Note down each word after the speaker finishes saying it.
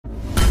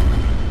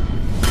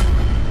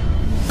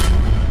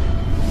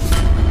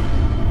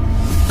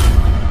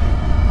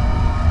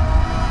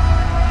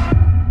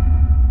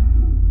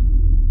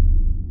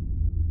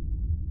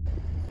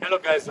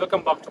Hello guys,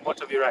 welcome back to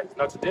Motor Rides.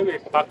 Now today we're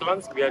in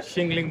Parklands, we are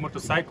Xingling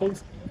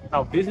Motorcycles.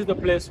 Now this is the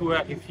place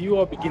where if you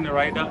are a beginner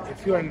rider,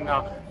 if you are an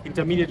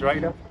intermediate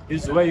rider,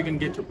 this is where you can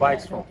get your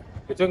bikes from.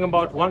 We're talking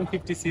about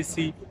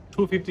 150cc,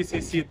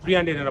 250cc,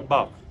 300 and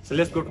above. So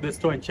let's go to the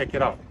store and check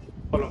it out.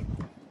 Follow me.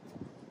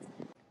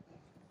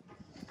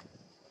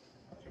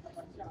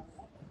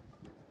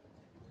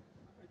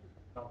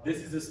 Now this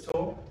is the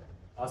store.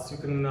 As you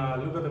can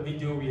look at the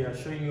video, we are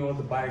showing you all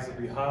the bikes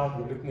that we have.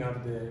 We're looking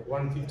at the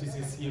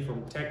 150cc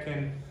from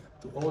Tekken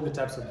to all the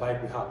types of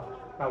bike we have.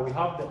 Now we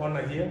have the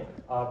owner here,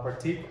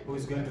 Prateek, who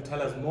is going to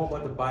tell us more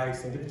about the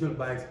bikes, individual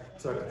bikes.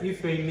 So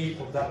if you're in need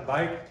of that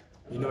bike,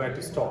 you know where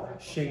to stop,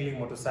 Xingling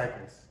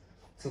Motorcycles.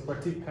 So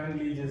Prateek,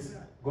 kindly just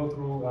go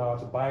through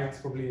the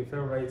bikes, probably your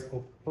favorites,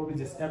 or probably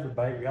just every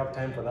bike. We have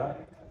time for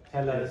that.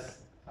 Tell us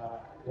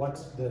what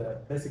the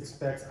basic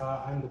specs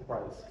are and the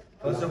price.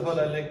 First of all,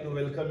 I'd like to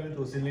welcome you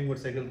to Xinling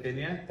Motorcycles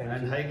Kenya.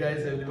 Thank you. Hi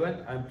guys,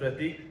 everyone. I'm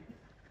Prateek.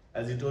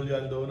 As he told you,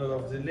 I'm the owner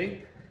of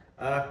Xingling.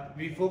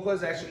 We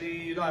focus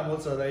actually, I'm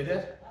also a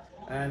rider.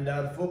 And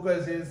our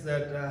focus is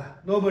that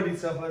nobody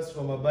suffers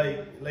from a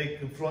bike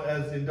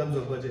as in terms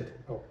of budget.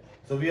 Oh.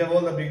 So we have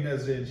all the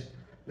beginners range.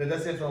 Let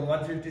us say from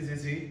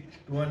 150cc,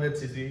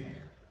 200cc,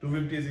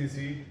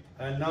 250cc.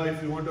 And now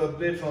if you want to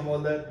upgrade from all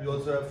that, we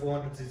also have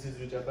 400cc's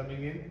which are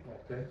coming in.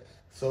 Okay.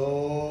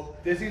 So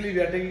basically we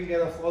are taking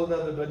care of all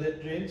the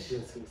budget range.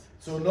 Yes.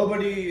 So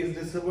nobody is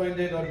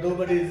disappointed or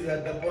nobody is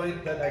at the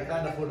point that I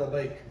can't afford a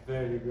bike.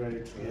 Very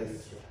true.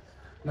 Yes.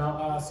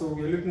 Now, so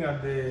we're looking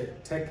at the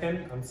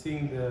Tekken. I'm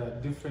seeing the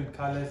different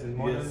colors and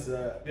models.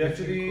 Yes, we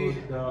actually,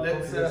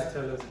 let's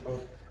tell us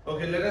about.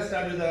 Okay, let us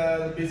start with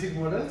the basic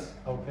models.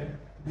 Okay.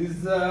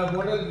 This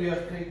model we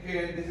have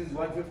taken, this is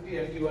 150,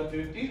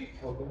 FT150.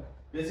 Okay.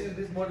 Basically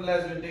this model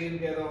has been taken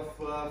care of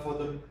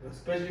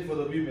especially for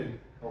the women.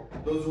 Okay.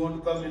 Those who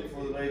want to come in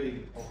for the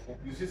riding. Okay.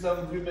 You see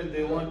some women,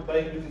 they want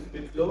bike which is a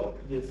bit low.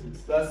 Yes.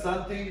 Plus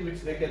something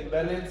which they can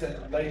balance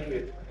and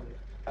lightweight.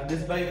 And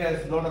this bike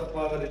has a lot of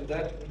power in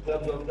terms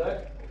of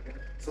that.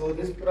 So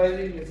this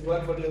pricing is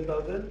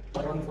 148,000.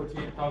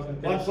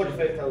 148,000.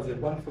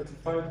 145,000.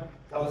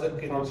 145,000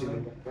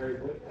 Kg. Very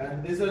good.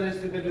 And this one is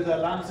fitted with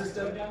alarm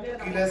system,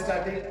 keyless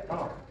starting.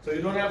 Oh. So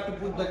you don't have to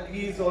put the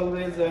keys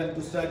always and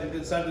to start, you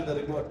can start with the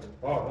remote.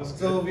 Wow, that's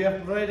So good. we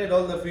have provided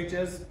all the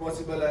features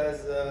possible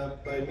as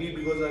by me,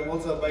 because I'm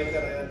also a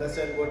biker, I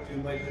understand what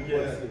you might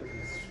require.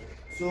 Yes.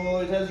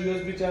 So it has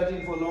USB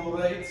charging for long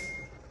rides,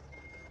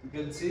 you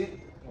can see.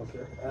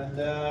 Okay. And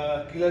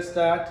keyless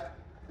start,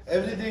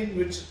 everything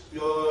which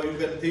you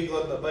can think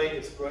on the bike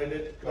is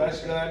provided.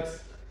 Crash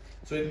guards,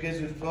 so in case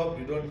you drop,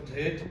 you don't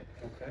hit.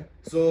 Okay.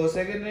 So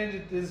second range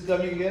it is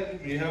coming here.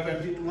 We have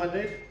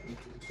MT200.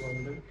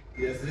 200.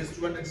 Yes, this is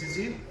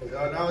 200cc.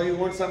 Now you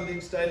want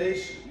something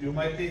stylish. You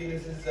might think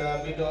this is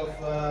a bit of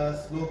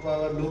slow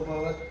power, low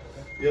power.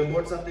 We have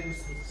bought something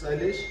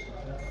stylish.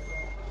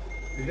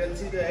 You can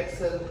see the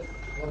axle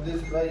of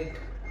this bike.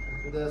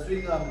 The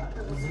swing arm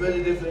is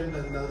very different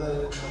than the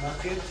other in the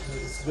market.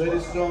 It's very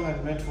strong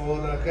and meant for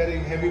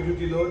carrying heavy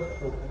duty load.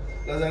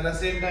 Plus at the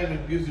same time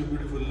it gives you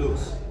beautiful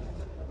looks.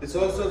 It's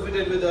also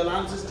fitted with the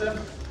alarm system.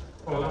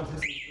 Oh, alarm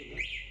system.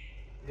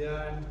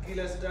 Yeah, and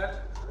keyless start.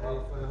 I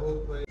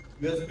hope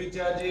USB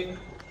charging.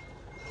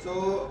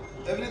 So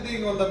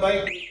everything on the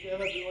bike,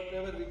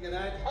 whatever we can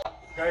add.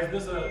 Guys,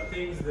 those are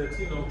things that,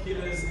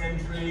 keyless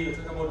entry, you're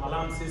talking about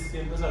alarm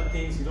system, those are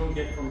things you don't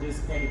get from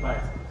just any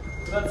bike.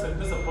 So that's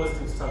a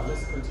positive stuff.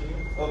 Let's continue.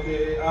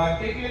 Okay,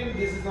 Tekken,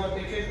 this is not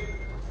Tekken.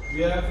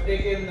 We have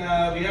taken,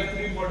 we have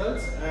 3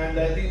 models, and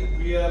I think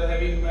we are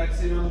having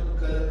maximum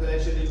color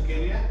collection in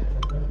Kenya.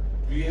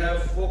 We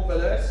have 4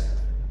 colors.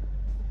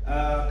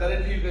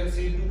 Currently you can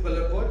see 2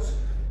 color codes.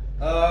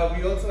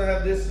 We also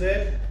have this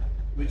red,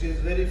 which is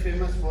very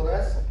famous for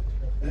us.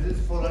 This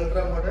is for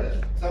ultra model.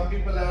 Some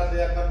people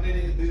they are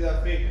complaining these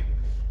are fake.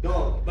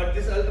 No, but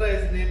this ultra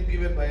is name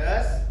given by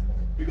us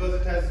because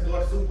it has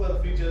got super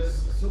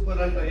features, super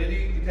ultra.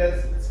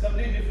 It's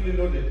completely fully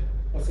loaded.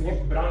 So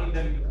you brand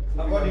them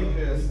According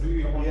to us. do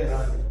your own Yes.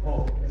 brand.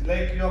 Oh, It's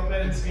like your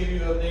parents gave you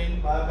your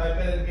name, my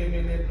parents gave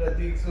me name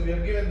Prateek, so we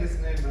have given this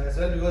name as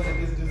well because it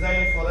is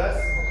designed for us,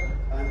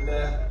 and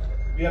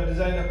we have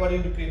designed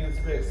according to Kenyan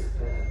specs.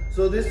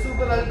 So this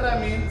super ultra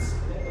means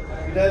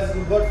it has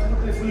got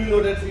fully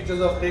loaded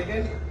features of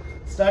Tekken,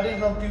 starting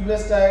from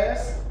tubeless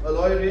tires,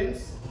 alloy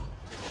rims,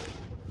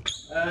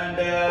 and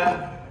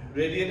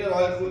radiator,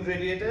 oil cooled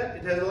radiator.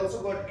 It has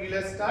also got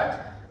keyless start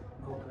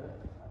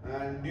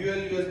and dual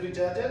USB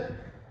charger.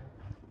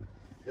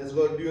 It has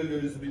got dual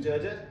USB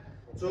charger.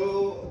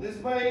 So this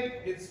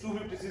bike, it's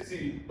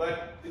 250cc,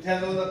 but it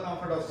has all the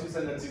comfort of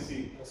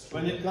 600cc.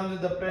 When it comes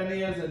with the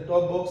panniers and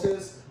top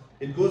boxes,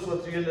 it goes for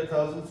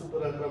 300,000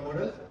 super ultra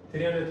model.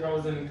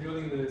 300,000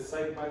 including the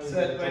side panels.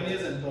 Side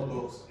panniers and top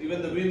box.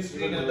 Even the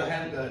windscreen and the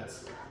hand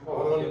guards are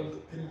all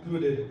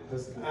included.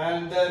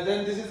 And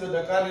then this is the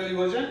Dakar Rally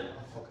version.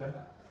 Okay.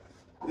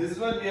 This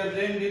one we have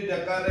named it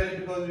Dakar Rally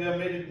because we have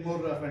made it more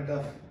rough and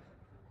tough.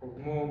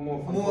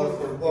 More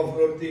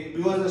Off-road thing,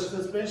 because the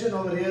suspension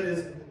over here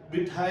is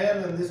bit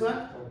higher than this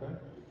one. Okay.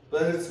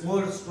 but it's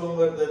more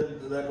stronger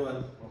than that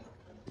one.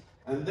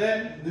 And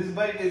then this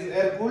bike is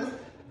air cooled.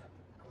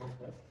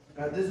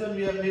 And this one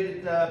we have made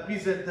it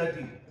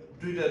PZ30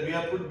 tweeter. We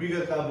have put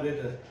bigger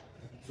carburetor.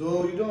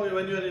 So you know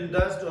when you are in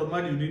dust or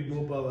mud, you need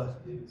more power.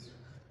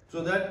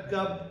 So that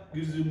cup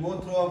gives you more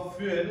throw of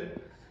fuel.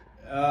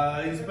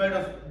 In spite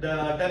of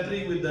the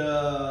tampering with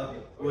the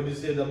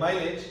the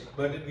mileage,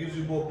 but it gives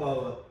you more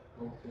power.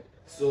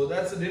 So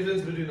that's the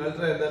difference between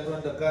Ultra and that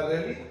one, Dakar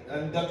Rally.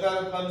 And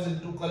Dakar comes in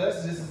two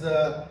colors. This is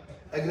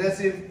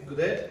aggressive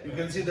red. You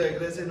can see the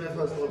aggressiveness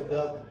of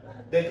the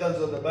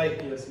decals on the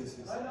bike. Yes.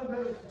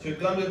 So it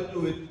comes with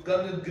two. It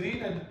comes with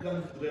green and it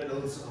comes with red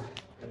also.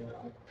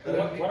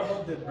 What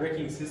about the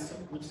braking system?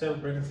 Which type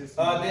of braking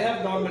system? They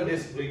have normal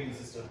disc braking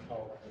system.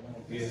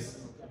 Yes.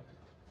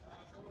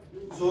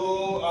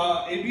 So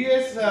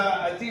ABS,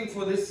 I think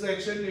for this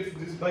section, if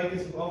this bike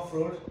is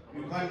off-road,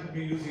 you can't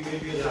be using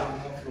ABS on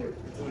off-road.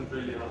 It won't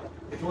really help.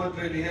 It won't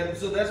really help.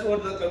 So that's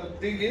what the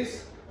thing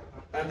is.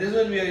 And this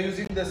one we are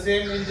using the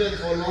same engine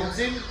for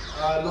launching.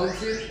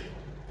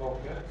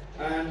 Okay.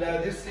 And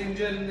this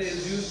engine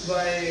is used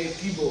by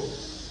Kibo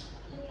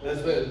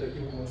as well.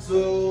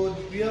 So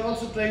we are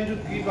also trying to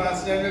keep our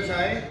standards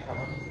high.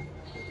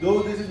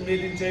 Though this is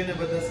made in China,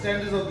 but the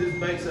standards of these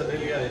bikes are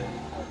really high.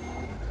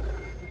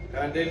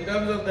 And in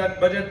terms of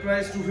that budget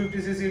price,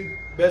 250cc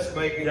best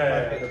bike in the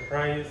market. The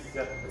price,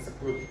 that's a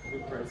good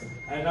price.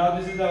 And now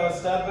this is our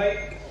star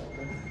bike,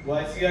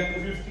 YCR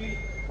 250.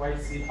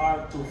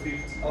 YCR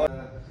 250.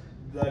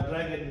 The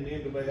Dragon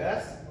named by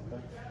us,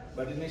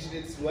 but initially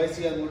it's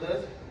YCR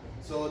Motors.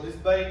 So this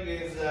bike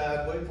is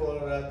going for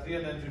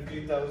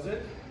 315,000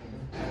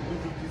 and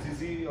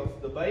 250cc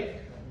of the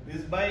bike.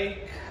 This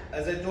bike,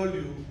 as I told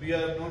you, we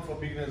are known for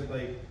beginners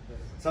bike.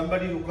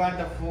 Somebody who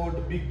can't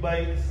afford big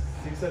bikes,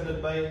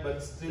 600 bike,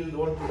 but still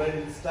want to ride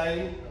in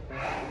style,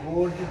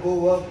 want to go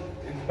work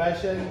in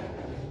passion,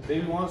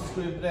 maybe wants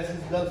to impress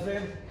his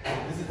girlfriend,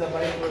 this is the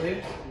bike for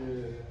him.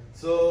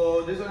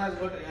 So this one has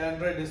got an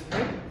Android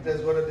display. It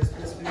has got a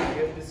display screen,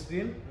 TFT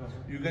screen.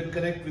 You can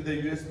connect with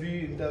the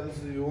USB in terms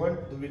you want,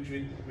 which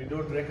we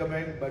don't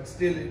recommend, but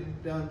still in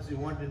terms you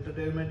want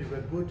entertainment, you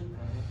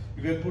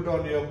can put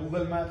on your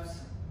Google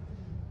Maps,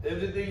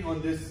 everything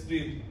on this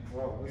screen.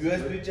 Wow,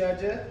 USB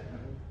charger.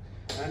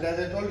 And as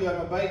I told you,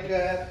 I'm a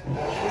biker. I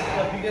put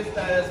the biggest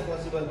tires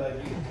possible by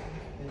me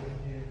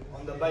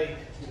on the bike.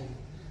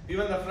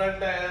 Even the front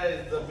tire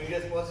is the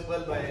biggest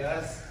possible by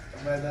us,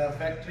 by the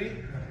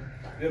factory.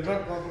 We have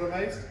not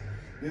compromised.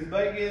 This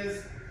bike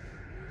is,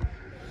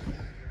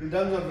 in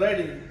terms of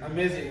riding,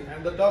 amazing.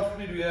 And the top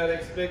speed we are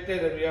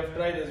expected and we have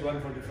tried is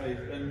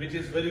 145, and which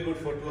is very good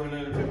for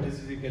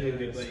 250cc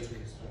category bike.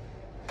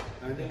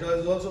 And it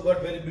has also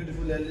got very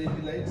beautiful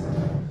LED lights.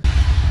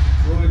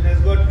 So it has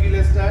got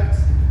keyless start.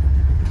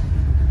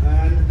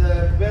 And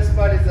the best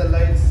part is the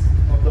lights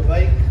of the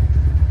bike.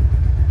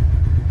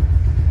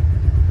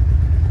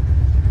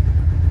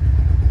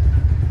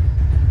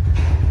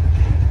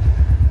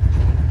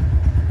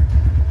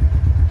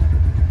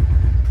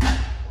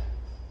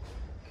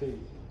 Okay,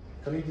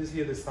 can you just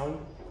hear the sound?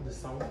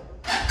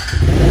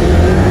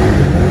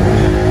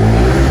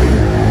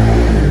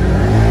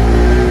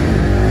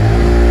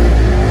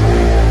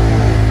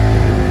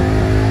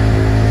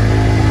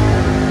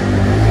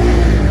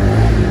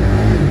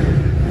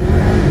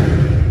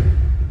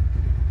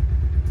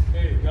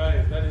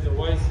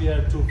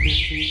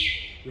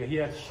 We're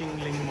here at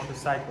Xingling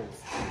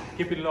Motorcycles.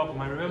 Keep it locked,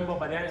 man. Remember,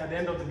 at the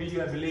end of the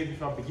video, I believe if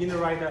you're a beginner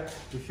rider,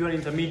 if you're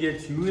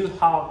intermediate, you will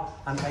have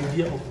an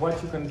idea of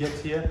what you can get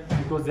here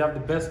because they have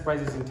the best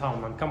prices in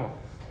town, man. Come on.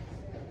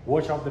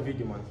 Watch out the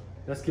video, man.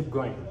 Let's keep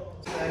going.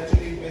 It's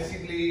actually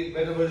basically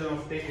better version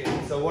of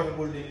Tekken. It's a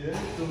water-cooled engine,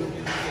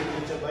 250cc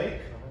adventure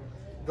bike.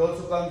 It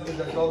also comes with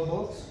the top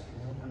box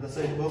and the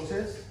side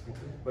boxes,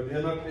 but we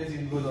are not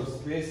placing because of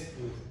space.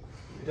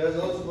 It has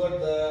also got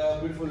the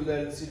beautiful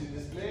LCD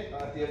display,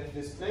 TFT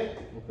display,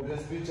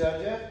 USB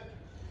charger,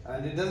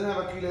 and it doesn't have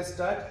a keyless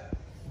start,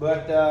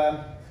 but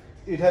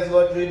it has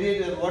got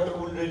radiator,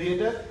 water-cooled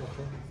radiator.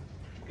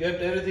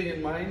 Kept everything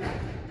in mind,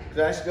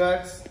 crash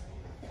guards.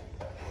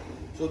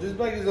 So this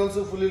bike is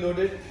also fully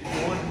loaded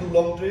if you want to do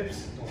long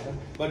trips,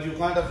 but you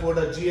can't afford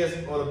a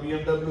GS or a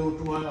BMW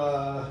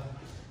 200.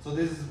 So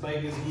this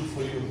bike is good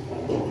for you.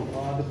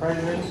 The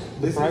price range?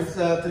 This is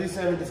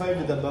 375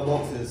 with the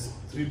boxes,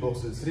 3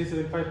 boxes.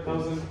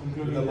 375,000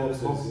 including the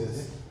boxes.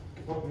 Yes.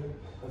 Okay.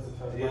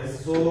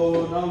 Yes.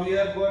 So now we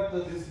have got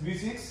this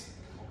V6.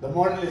 The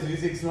model is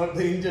V6, not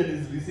the engine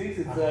is V6.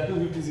 It's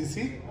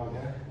 250cc.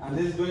 Okay. And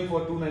this is going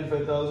for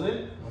 295,000.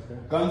 Okay.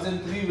 Comes in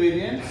 3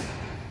 variants,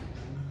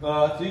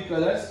 3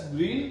 colors: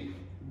 green,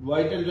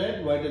 white and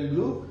red, white and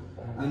blue.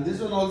 And this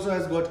one also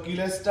has got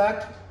keyless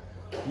start,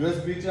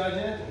 USB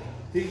charger,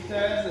 thick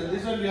tires, and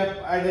this one we have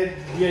added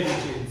VID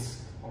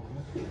chains.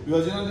 Okay.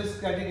 Because you know this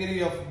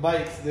category of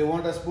bikes, they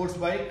want a sports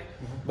bike,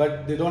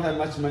 but they don't have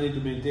much money to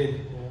maintain.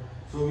 Yeah.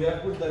 So we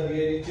have put the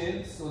VID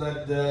chains so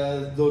that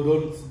they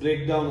don't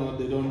break down or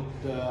they don't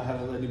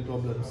have any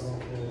problems.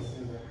 Okay.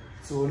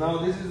 So now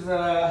this is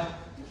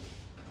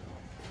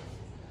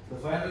The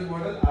final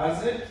model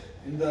RZ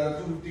in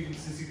the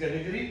 250cc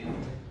category.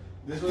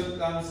 This one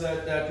comes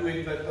at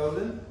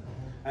 285,000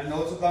 and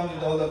also comes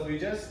with all the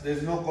features. There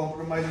is no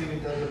compromising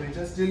with other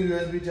features. Still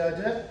USB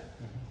charger,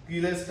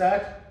 keyless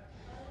start,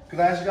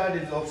 crash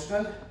guard is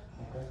optional.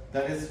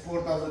 That is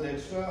 4,000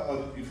 extra,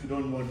 or if you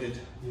don't want it.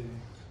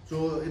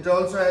 So it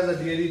also has a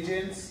DLE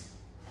chains.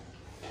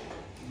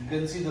 You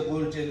can see the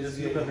gold chains.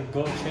 Look at the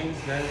gold chains,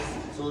 guys.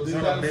 So this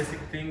is a basic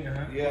thing.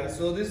 Yeah.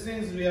 So these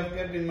things we have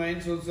kept in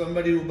mind. So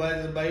somebody who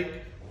buys a bike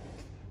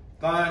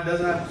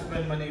doesn't have to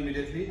spend money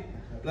immediately.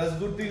 Plus,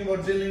 good thing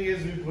about Xingling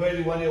is we provide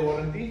you 1 year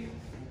warranty,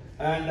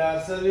 and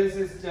our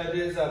services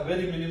charges are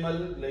very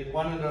minimal, like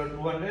 100 or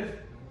 200.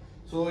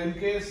 So in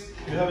case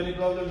you have any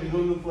problem, you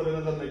don't look for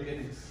another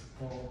mechanics.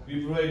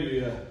 We provide you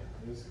here.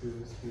 That's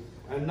good, that's good.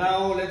 And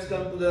now let's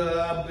come to the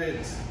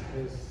upgrades.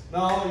 Yes.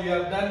 Now you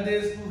have done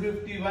this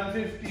 250,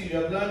 150, you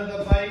have learned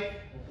the bike,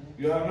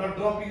 you are not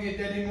dropping it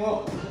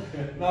anymore.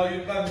 Now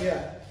you come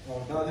here.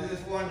 Now this is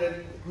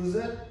 400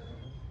 cruiser.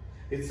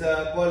 It's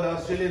called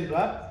Australian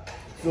Rap.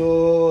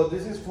 So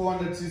this is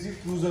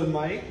 400cc cruiser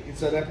mic.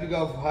 It's a replica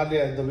of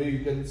Harley, the way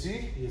you can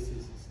see. Yes.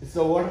 It's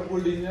a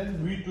water-cooled engine,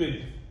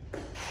 V-twin.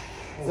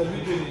 It's a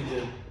V-twin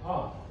engine.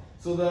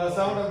 So the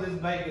sound of this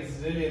bike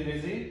is really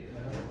amazing.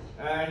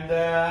 And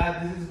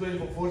this is going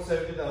for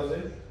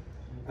 470,000.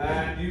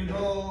 And you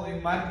know,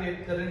 in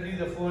market currently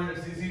the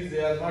 400cc's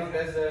they are not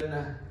less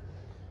than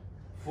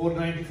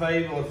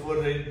 495 or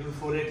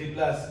 480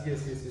 plus.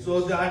 Yes.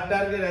 So our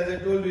target, as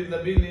I told you in the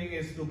beginning,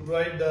 is to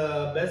provide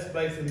the best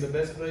bikes in the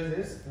best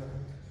prices.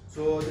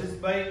 So this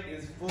bike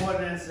is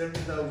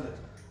 470,000.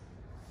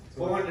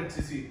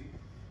 400cc.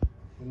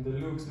 And the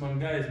looks, man,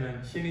 guys,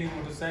 man. Xinling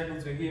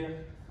Motorcycles are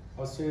here.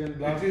 Australian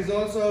black. It is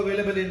also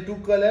available in 2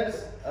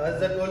 colors.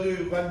 As I told you,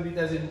 you can't beat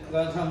us in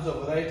terms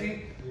of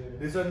variety.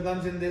 This one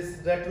comes in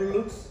this retro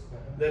looks,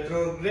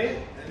 retro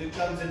grey, and it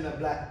comes in a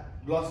black,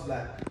 gloss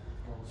black.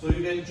 So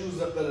you can choose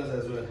the colors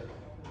as well.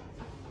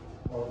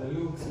 Oh, the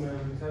looks,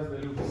 man. It has the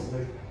looks,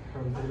 like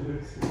from the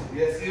looks.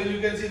 Yes, here you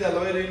can see the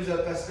alloy rims are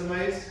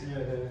customized.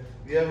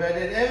 We have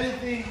added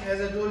everything, as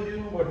I told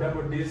you. Oh,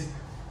 double disc.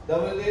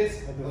 Double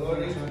disc.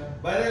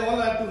 By the way,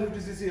 all our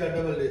 250cc are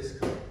double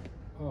disc.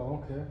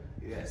 Oh, okay.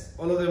 Yes,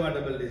 all of them are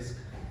double disc.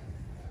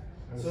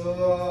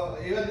 So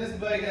even this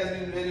bike has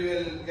been very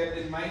well kept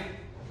in mind.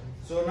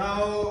 So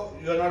now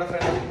you are not a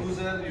fan of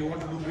cruiser, you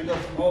want to do a bit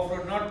of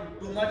off-road, not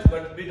too much,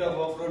 but bit of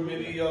off-road,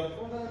 maybe your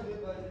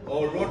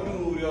road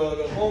to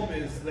your home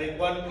is like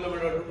 1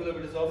 kilometer or 2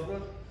 kilometers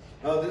off-road.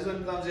 Now this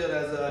one comes here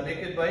as a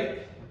naked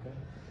bike,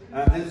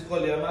 and this is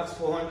called Yamax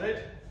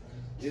 400.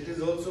 It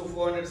is also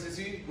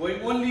 400cc,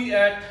 going only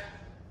at,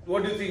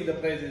 what do you think the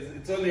price is?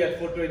 It's only at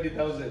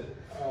 420,000.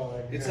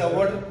 It's a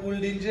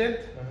water-cooled engine,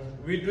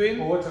 V-twin.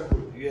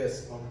 Water-cooled?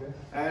 Yes. Okay.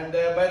 And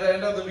by the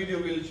end of the video,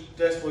 we'll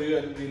test for you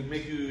and we'll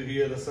make you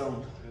hear the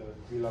sound.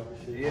 We'll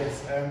appreciate it.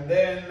 Yes, and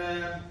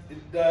then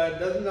it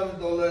doesn't come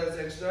with all the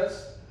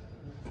extras.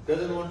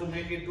 Doesn't want to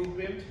make it too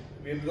pimped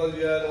because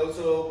we are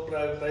also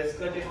price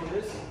cutting on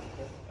this.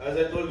 As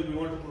I told you, we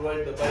want to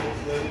provide the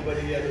bike to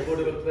everybody at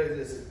affordable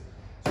prices.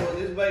 So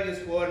this bike is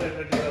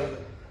 430,000.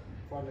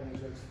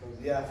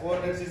 430,000. Yeah,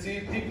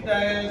 400cc, thick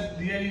tires,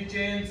 DLE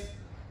chains,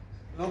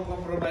 no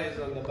compromise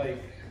on the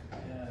bike.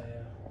 Yeah.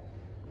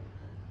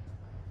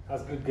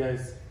 That's good,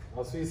 guys.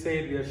 As we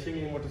said, we are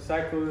Xingling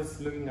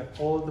Motorcycles, looking at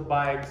all the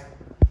bikes.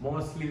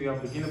 Mostly we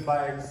have beginner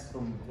bikes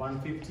from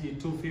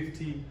 150,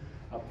 250,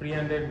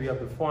 300. We have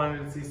the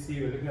 400cc.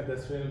 We're looking at the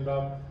Australian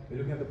dog. We're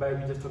looking at the bike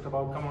we just talked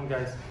about. Come on,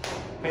 guys,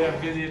 pay a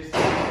visit,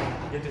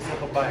 get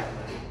yourself a bike,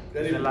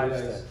 man. It's a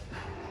lifestyle.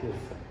 Yes.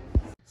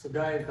 So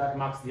guys, that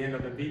marks the end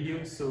of the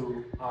video.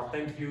 So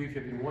thank you if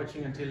you've been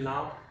watching until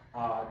now.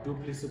 Do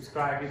please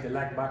subscribe, hit the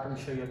like button,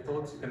 share your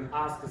thoughts. You can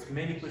ask as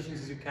many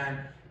questions as you can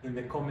in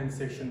the comment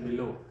section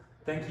below.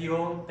 Thank you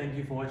all. Thank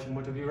you for watching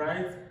MotoV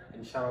Rides,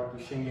 and shout out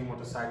to Xingling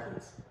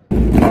Motorcycles.